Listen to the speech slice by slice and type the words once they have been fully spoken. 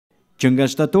Që nga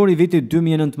shtatori vitit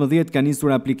 2019 ka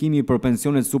nisur aplikimi për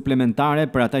pensionet suplementare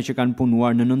për ata që kanë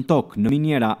punuar në nëntok, në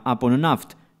miniera apo në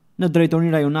naftë. Në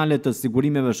drejtorinë rajonale të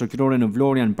sigurimeve shoqërore në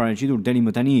Vlorë janë paraqitur deri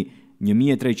më tani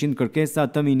 1300 kërkesa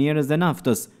të minierës dhe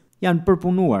naftës. Janë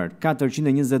përpunuar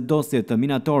 420 dosje të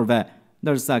minatorëve,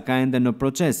 ndërsa ka ende në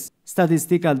proces.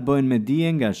 Statistikat bëhen me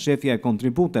dije nga shefja e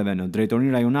kontributeve në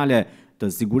drejtorinë rajonale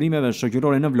të sigurimeve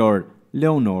shoqërore në Vlorë,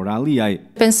 Alliraj.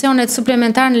 Pensionet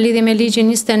suplementar në lidhje me ligjin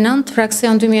 29,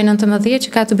 fraksion 2019 që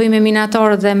ka të bëjë me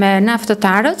minatorët dhe me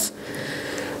naftëtarët.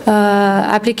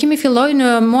 Aplikimi filloi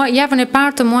në javën e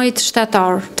parë të muajit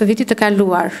shtator të vitit të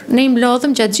kaluar. Ne i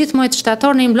mblodhëm gjatë gjithë muajit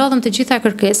shtator, ne i mblodhëm të gjitha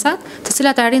kërkesat, të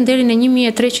cilat arrin deri në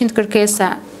 1300 kërkesa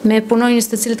me punonjës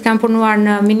të cilët kanë punuar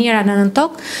në miniera në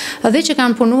nëntok dhe që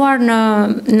kanë punuar në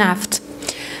naftë.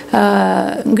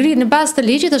 Në bazë të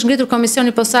ligjit është ngritur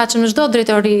komisioni posaçëm në çdo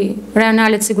drejtori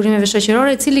rajonale të sigurimeve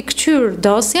shoqërore, i cili kqyr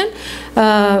dosjen,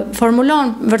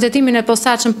 formulon vërtetimin e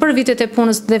posaçëm për vitet e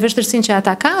punës dhe vështirësinë që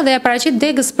ata ka dhe ja paraqit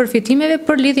degës përfitimeve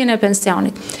për lidhjen e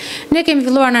pensionit. Ne kemi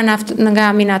filluar nga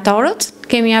minatorët,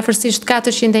 kemi afërsisht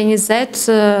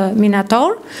 420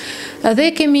 minatorë dhe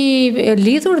kemi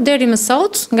lidhur deri më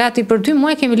sot, gati për 2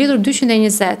 muaj kemi lidhur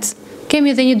 220.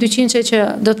 Kemi edhe një 200 që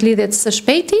do të lidhet së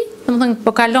shpejti, domethënë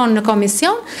po kalon në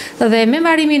komision dhe me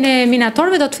mbarimin e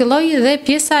minatorëve do të fillojë dhe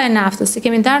pjesa e naftës. I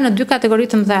kemi ndarë në 2 kategori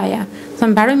të mëdha. Do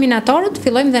mbarojmë minatorët,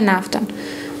 fillojmë dhe naftën.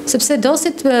 Sepse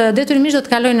dosjet detyrimisht do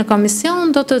të kalojnë në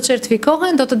komision, do të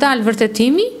certifikohen, do të dalë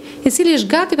vërtetimi, i cili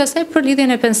është gati pastaj për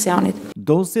lidhjen e pensionit.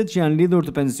 Dosjet që janë lidhur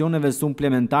të pensioneve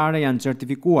suplementare janë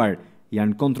certifikuar,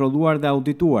 janë kontrolluar dhe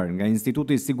audituar nga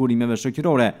Instituti i Sigurimeve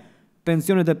Shoqërore.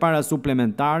 Pensionet e para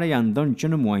suplementare janë dhënë që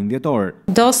në muajin dhjetor.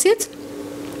 Dosjet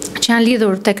që janë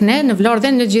lidhur tek ne në Vlorë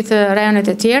dhe në gjithë rajonet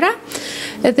e tjera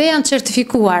dhe janë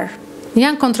certifikuar,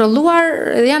 janë kontrolluar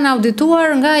dhe janë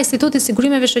audituar nga Instituti i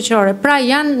Sigurimeve Shoqërore. Pra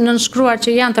janë nënshkruar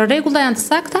që janë të rregulla, janë të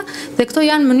sakta dhe këto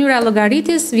janë mënyra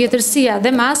llogaritjes, vjetërsia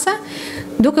dhe masa,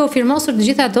 duke u firmosur të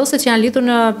gjitha dosjet që janë lidhur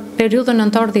në periudhën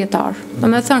nëntor-dhjetor.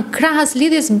 Domethënë, krahas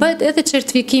lidhjes bëhet edhe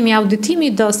certifikimi, auditimi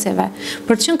i dosjeve,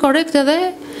 për të qenë korrekt edhe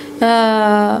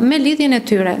me lidhjen e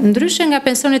tyre. Ndryshe nga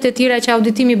pensionet e tjera që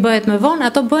auditimi bëhet më vonë,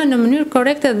 ato bëhen në mënyrë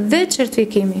korrekte dhe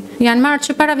certifikimi. Janë marrë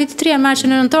që para vitit 3, janë marrë që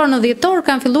në nëntor, në dhjetor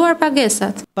kanë filluar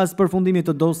pagesat. Pas përfundimit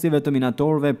të dosjeve të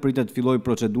minatorëve, pritet fillojë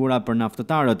procedura për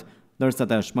naftëtarët, ndërsa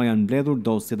tashmë janë mbledhur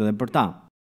dosjet edhe për ta.